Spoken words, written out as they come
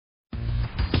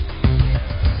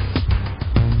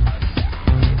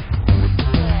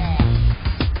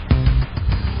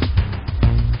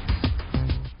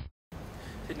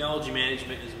Technology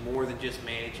management is more than just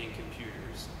managing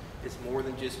computers. It's more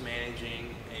than just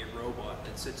managing a robot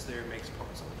that sits there and makes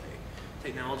parts all day.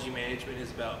 Technology management is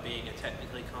about being a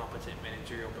technically competent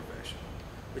managerial professional,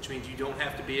 which means you don't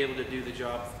have to be able to do the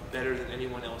job better than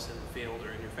anyone else in the field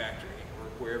or in your factory or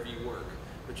wherever you work,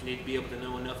 but you need to be able to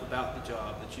know enough about the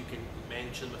job that you can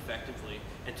manage them effectively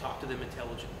and talk to them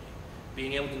intelligently.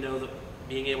 Being able to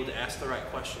being able to ask the right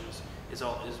questions is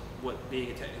what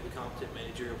being a technically competent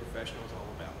managerial professional is all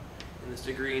about. And this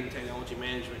degree in technology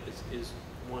management is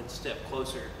one step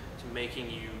closer to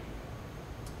making you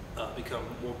become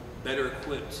better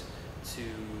equipped to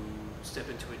step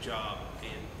into a job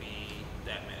and be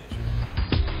that manager.